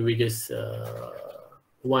supernatant. We just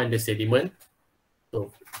want the sediment.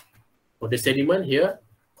 So for the sediment here,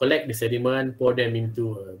 collect the sediment, pour them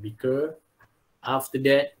into a beaker. After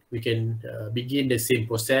that, we can begin the same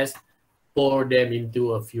process, pour them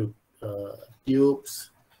into a few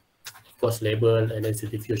tubes, of course label, and then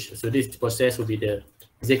centrifuge. So this process will be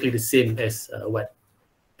exactly the same as what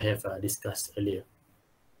I have discussed earlier.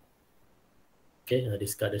 Okay,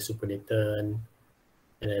 discard the supernatant,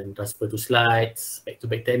 and then transfer to slides,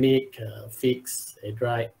 back-to-back technique, fix, air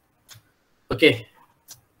dry. Okay,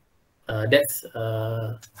 that's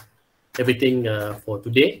everything for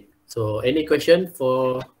today. So any question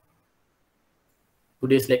for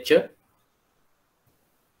today's lecture?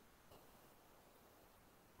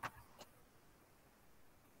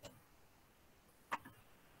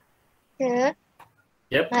 Sir,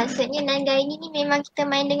 Yep. maksudnya non-gynae ni memang kita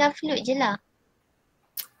main dengan fluid je lah.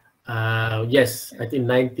 Yes, I think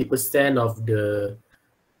 90% of the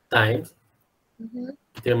time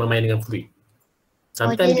kita memang main dengan fluid.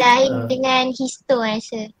 Sometimes dia lain dengan histo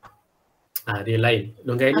rasa. Dia lain.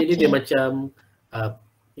 Non-gynae ni dia macam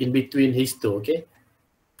in between histo, okay?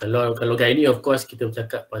 Kalau gynae, of course kita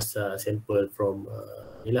bercakap pasal sample from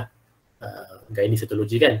gynae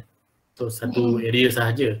cytology kan. So satu area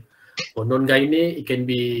sahaja. For non-gynae, it can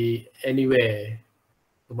be anywhere.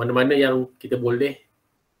 Mana-mana yang kita boleh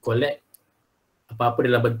collect apa-apa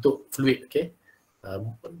dalam bentuk fluid, okay?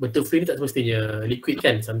 Bentuk fluid ni tak semestinya liquid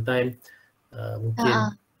kan. Sometimes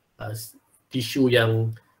mungkin tisu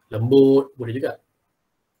yang lembut boleh juga.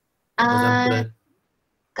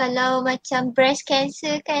 Kalau macam breast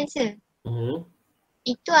cancer kan sir?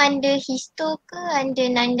 Itu under histo ke under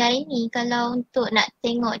non-gynae kalau untuk nak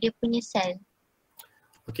tengok dia punya sel?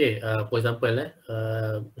 Okay, for example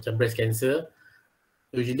macam breast cancer,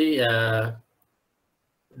 usually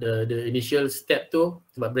the initial step tu,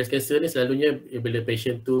 sebab breast cancer ni selalunya bila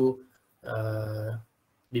patient tu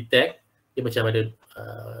detect, dia macam ada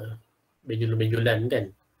benjolan-benjolan kan.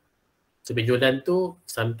 So benjolan tu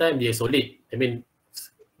sometimes dia solid, I mean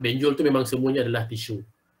benjol tu memang semuanya adalah tisu.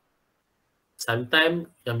 Sometimes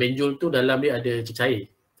yang benjol tu dalam dia ada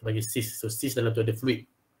cecair sebagai cyst, so cyst dalam tu ada fluid.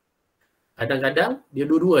 Kadang-kadang dia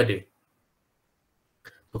dua-dua ada.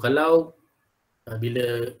 So kalau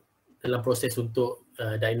bila dalam proses untuk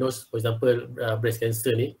diagnose, for example breast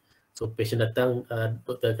cancer ni, so patient datang,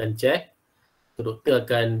 doktor akan check, so doktor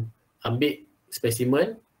akan ambil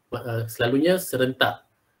spesimen, selalunya serentak.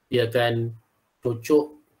 Dia akan cocok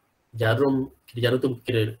jarum tu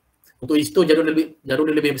kira, untuk histo jarum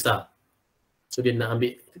dia lebih besar. So dia nak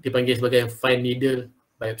ambil, dipanggil sebagai fine needle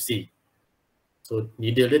biopsy. So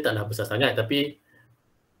needle dia taklah besar sangat, tapi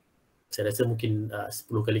saya rasa mungkin 10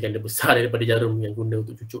 kali ganda besar daripada jarum yang guna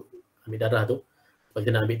untuk cucuk ambil darah tu. Sebab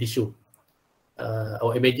kita nak ambil tisu.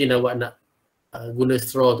 Awak imagine awak nak guna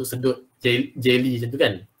straw untuk sedut jelly macam tu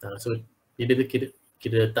kan. So dia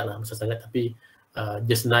kira taklah besar sangat, tapi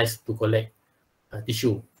just nice to collect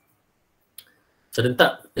tisu.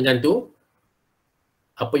 Serentak dengan tu,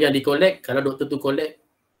 apa yang di-collect, kalau doktor tu collect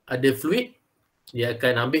ada fluid, dia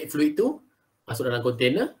akan ambil fluid tu, masuk dalam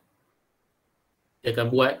container, dia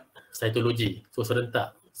akan buat cytology. So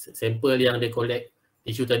serentak, sampel yang dia collect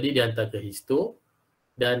tisu tadi dia hantar ke histo,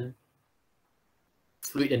 dan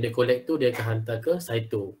fluid yang dia collect tu dia akan hantar ke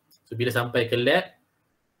cyto. So bila sampai ke lab,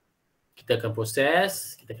 kita akan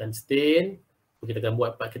proses, kita akan stain, kita akan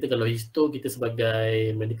buat part kita. Kalau histo, kita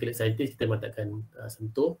sebagai medical scientist kita memang takkan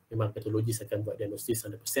sentuh, memang pathologist akan buat diagnosis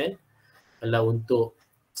 100%. Kalau untuk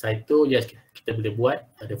cyto, yes, kita boleh buat,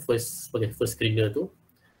 ada sebagai first screener tu.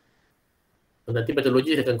 Nanti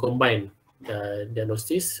pathologist akan combine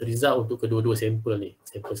diagnosis result untuk kedua-dua sampel ni,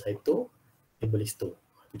 sampel cyto, sampel histo.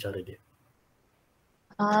 Itu cara dia.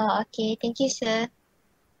 Okay, thank you sir.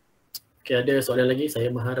 Okay, ada soalan lagi? Saya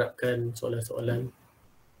mengharapkan soalan-soalan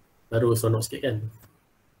baru sonok sikit kan?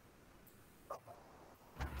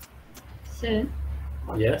 Sir,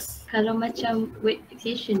 yes. Kalau macam weight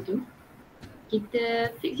fixation tu,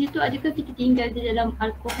 kita fix itu, adakah kita tinggal di dalam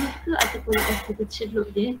alkohol ke ataupun lepas kita celup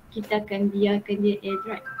dia, kita akan biarkan dia air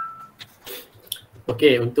dry?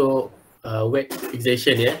 Okay, untuk weight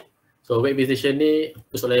fixation ya. So weight fixation ni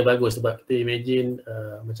soalan yang bagus sebab kita imagine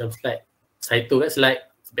macam slide cyto kan, slide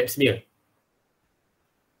pap smear.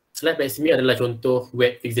 Slide pap smear adalah contoh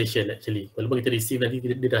wet fixation actually. Walaupun kita receive nanti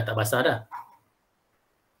dia dah tak basah dah.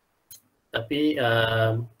 Tapi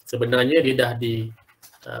sebenarnya dia dah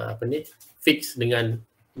fix dengan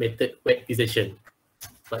method wet fixation.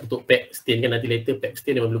 Sebab untuk pap stain kan, nanti later pap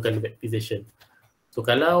stain dia memerlukan wet fixation. So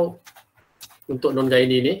kalau untuk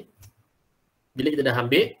non-gynae ni, bila kita dah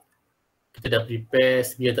ambil, kita dah prepare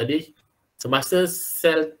smear tadi, semasa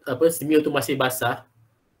sel smear tu masih basah,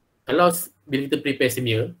 kalau bila kita prepare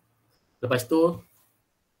smear, lepas tu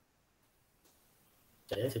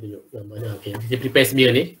saya tunjuk gambarnya. Okey, kita prepare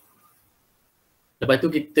smear ni. Lepas tu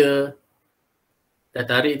kita dah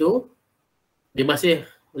tarik tu, dia masih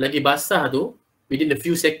lagi basah tu, within a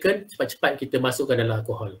few second, cepat-cepat kita masukkan dalam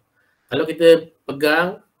alkohol. Kalau kita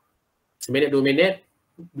pegang seminit 2 minit,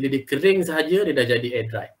 bila dia kering sahaja dia dah jadi air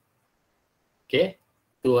dry. Okay,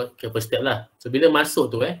 tu first step lah. So bila masuk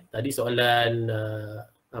tu tadi soalan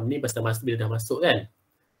ni pasal bila dah masuk kan.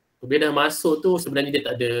 So, bila dah masuk tu sebenarnya dia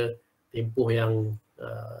tak ada tempoh yang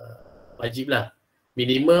wajib lah.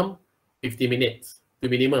 Minimum 50 minutes, tu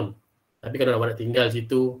minimum. Tapi kalau nak tinggal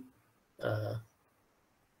situ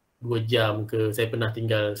 2 jam ke, saya pernah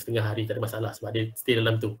tinggal setengah hari tak ada masalah sebab dia stay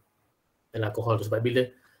dalam tu, dalam alkohol tu. Sebab bila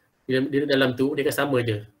dia dalam tu, dia akan sama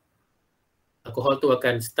je. Alkohol tu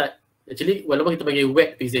akan start, actually walaupun kita panggil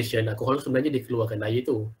wet fixation, alkohol tu sebenarnya dia keluarkan air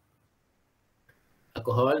tu.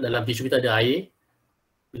 Alkohol, dalam tisu kita ada air.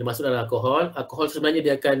 Bila masuk dalam alkohol tu sebenarnya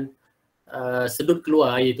dia akan sedut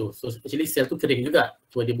keluar air tu. So actually sel tu kering juga,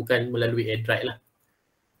 cuma dia bukan melalui air dry lah.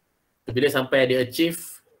 So, bila sampai dia achieve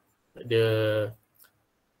the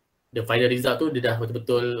final result tu, dia dah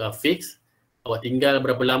betul-betul fix. Awak tinggal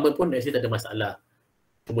berapa lama pun actually tak ada masalah.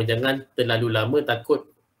 Cuma jangan terlalu lama, takut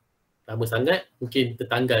lama sangat mungkin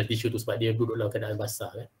tertanggal tisu tu sebab dia duduk dalam keadaan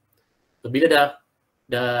basah kan. So bila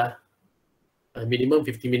dah minimum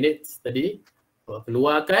 50 minutes tadi, awak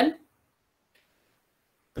keluarkan,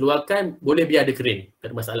 boleh biar dia kering, tak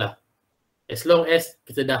ada masalah. As long as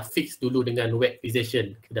kita dah fix dulu dengan wet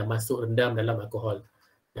fixation, kita dah masuk rendam dalam alkohol.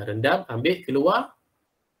 Dah rendam, ambil keluar,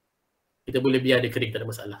 kita boleh biar dia kering, tak ada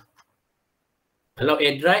masalah. Kalau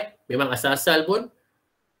air dry, memang asal-asal pun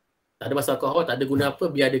tak ada masalah alkohol, tak ada guna apa,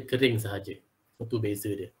 biar dia kering sahaja. Itu beza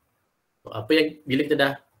dia. Apa yang bila kita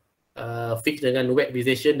dah fix dengan wet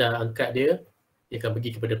fixation, dah angkat dia akan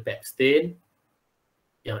pergi kepada pap stain.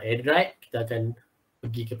 Yang air dry, kita akan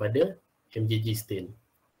pergi kepada MGG stain.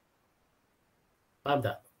 Faham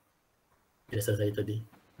tak? Biasa saya tadi.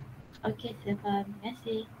 Okey, saya faham. Terima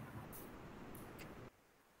kasih.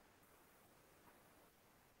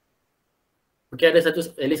 Okey, ada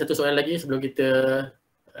at least satu soalan lagi sebelum kita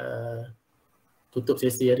tutup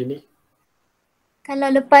sesi hari ni.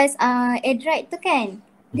 Kalau lepas air dry tu kan,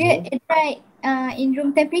 dia air dry in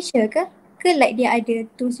room temperature ke? Ke like dia ada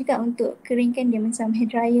tools juga untuk keringkan dia macam hair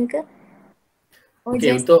dryer ke?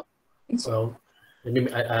 Okey, untuk ini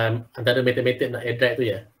antara method nak air dry tu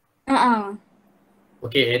ya?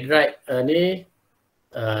 Okey, air dry ni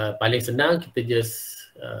paling senang kita just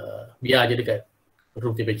biar je dekat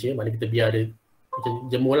room temperature. Maknanya kita biar dia macam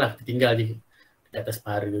jemur lah, kita tinggal je di atas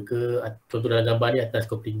para ke, contoh dalam gambar ni atas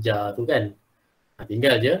kopling jar tu kan.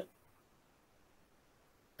 Tinggal je.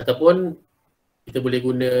 Ataupun kita boleh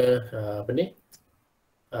guna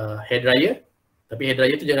hair dryer. Tapi hair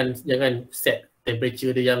dryer tu jangan set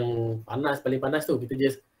temperature dia yang panas, paling panas tu. Kita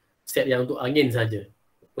just set yang untuk angin saja.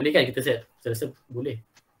 Boleh kan kita set? Saya rasa boleh.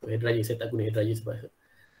 Hair dryer, saya tak guna hair dryer sebab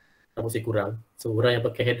rambut saya kurang. So orang yang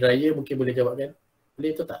pakai hair dryer mungkin boleh jawab kan?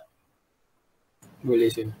 Boleh tu tak?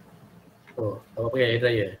 Boleh sih. Oh, awak pakai hair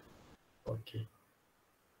dryer? Okay.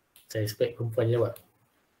 Saya expect perempuan jawab.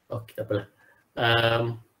 Okay, tak apalah.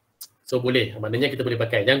 So boleh, maknanya kita boleh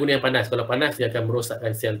pakai. Jangan guna yang panas. Kalau panas dia akan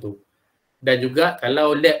merosakkan sel tu. Dan juga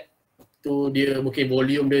kalau lab tu dia mungkin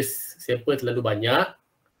volume dia sampel terlalu banyak.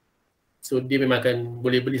 So dia memang akan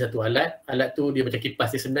boleh beli satu alat. Alat tu dia macam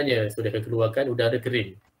kipas dia sebenarnya. So dia akan keluarkan udara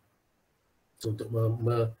kering. So untuk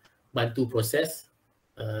membantu proses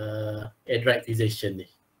air dry fixation ni.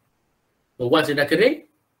 So once dia dah kering,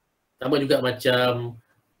 sama juga macam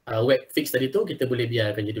wet fix tadi tu, kita boleh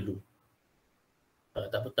biarkan je dulu.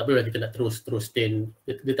 Tak perlulah kita nak terus stain.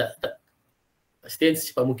 Dia tak stain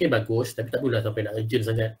secepat mungkin bagus, tapi tak perlulah sampai nak urgent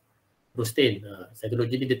sangat terus stain.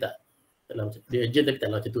 Cytology ni dia urgent tapi tak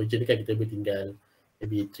macam tu urgent kan, kita boleh tinggal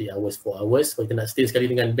maybe 3 hours, 4 hours. Kalau kita nak stain sekali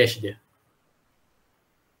dengan batch dia.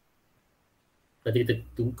 Nanti kita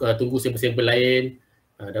tunggu sampel-sampel lain,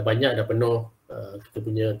 dah banyak, dah penuh kita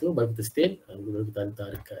punya tu, baru kita stain, baru kita hantar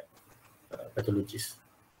dekat pathologist.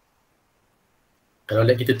 Kalau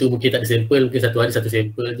lab kita tu mungkin tak ada sampel, mungkin satu hari satu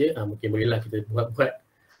sampel je, mungkin bolehlah kita buat.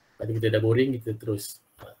 Lepas kita dah boring, kita terus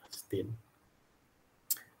stain.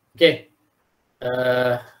 Okay.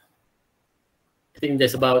 I think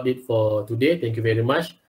that's about it for today. Thank you very much.